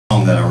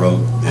that I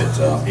wrote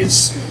that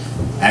it's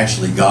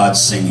actually God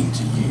singing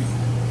to you.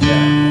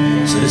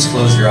 So just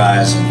close your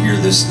eyes and hear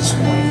this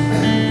morning.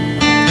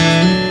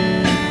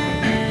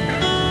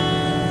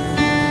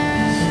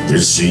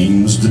 There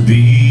seems to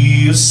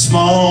be a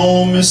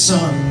small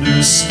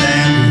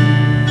misunderstanding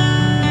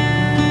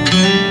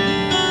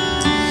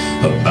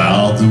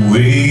about the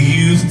way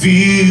you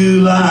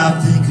feel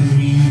I think of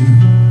you.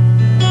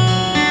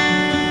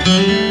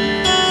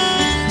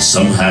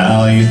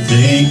 Somehow you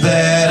think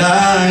that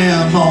I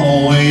am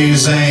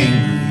always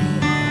angry,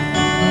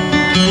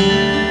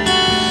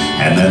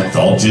 and that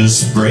thought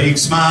just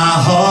breaks my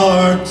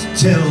heart to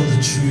tell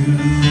the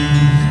truth,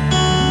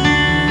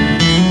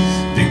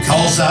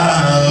 because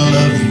I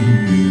love you.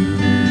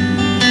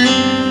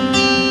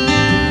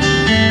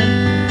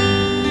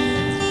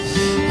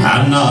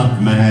 I'm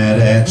not mad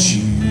at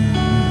you.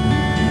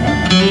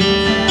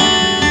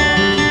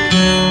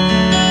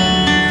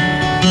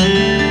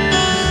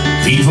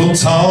 People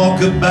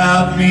talk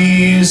about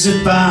me as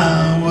if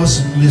I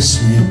wasn't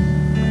listening.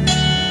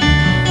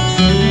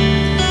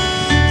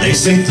 They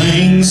say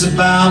things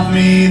about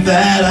me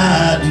that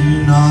I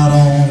do not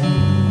own.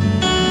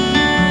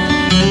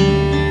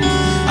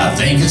 I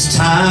think it's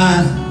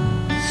time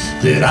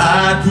that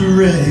I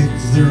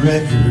correct the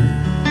record,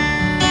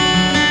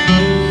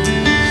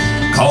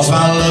 'cause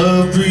my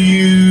love for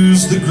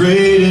you's the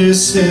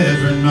greatest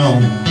ever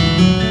known.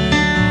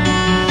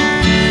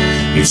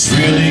 It's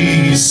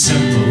really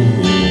simple.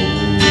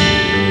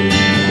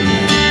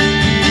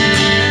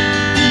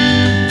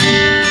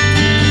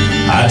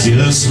 I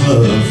just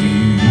love you.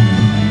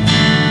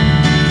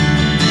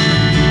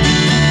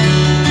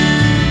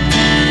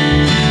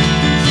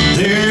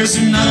 There's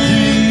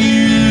nothing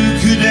you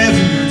could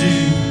ever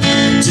do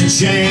to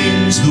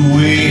change the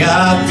way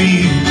I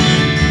feel,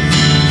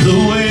 the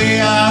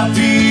way I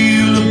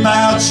feel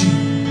about you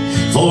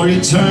for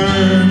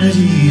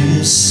eternity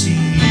to see.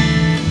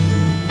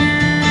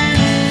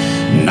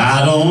 And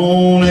I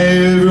don't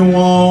ever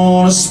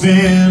want to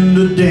spend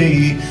a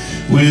day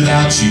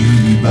without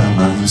you by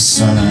my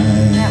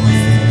side.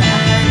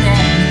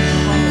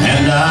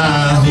 And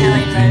I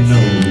hope you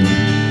know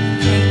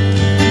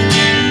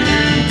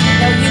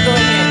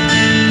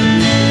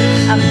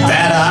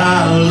that I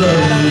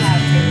love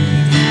you.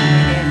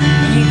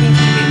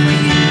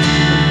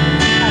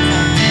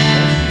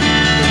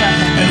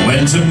 And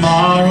when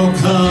tomorrow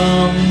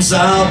comes,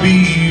 I'll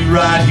be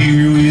right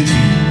here with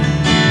you.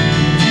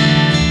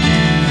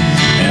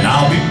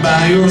 I'll be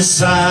by your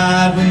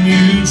side when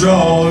you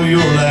draw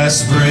your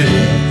last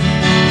breath,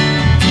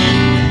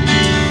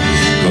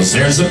 'cause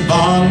there's a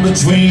bond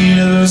between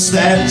us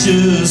that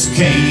just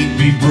can't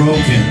be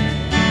broken.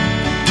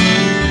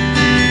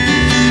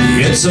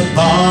 It's a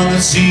bond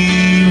that's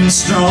even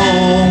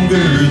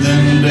stronger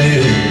than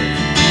death.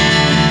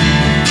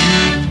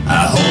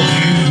 I hope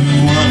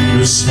you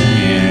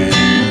understand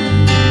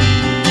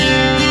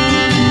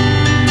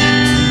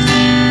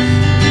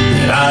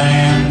that I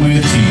am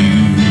with you.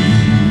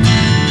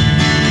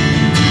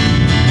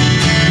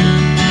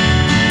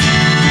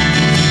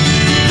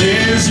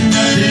 There's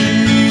nothing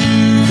you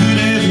could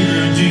ever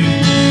do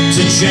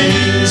to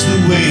change the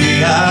way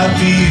I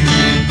feel,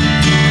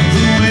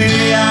 the way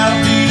I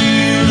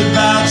feel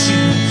about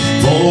you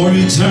for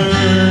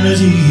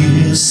eternity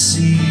to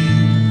see.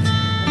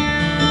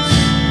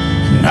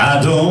 And I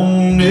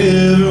don't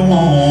ever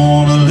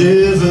want to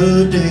live a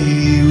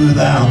day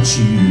without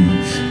you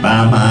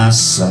by my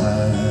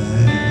side.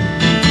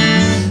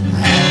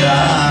 And I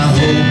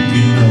hope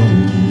you know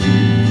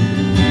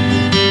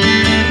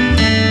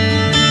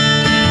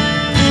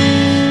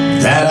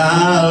that I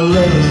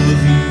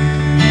love you.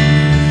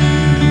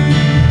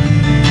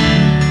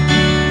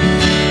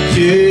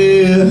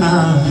 Yeah, I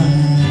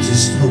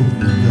just hope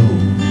you know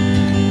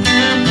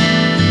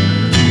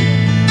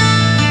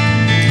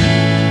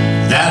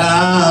that I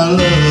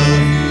love you.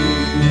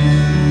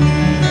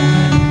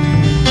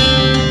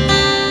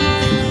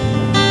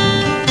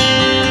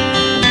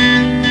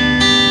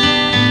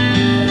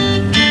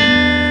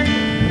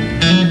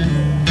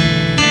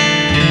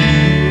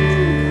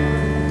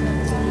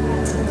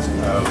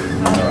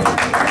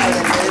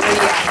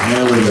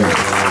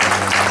 Hallelujah.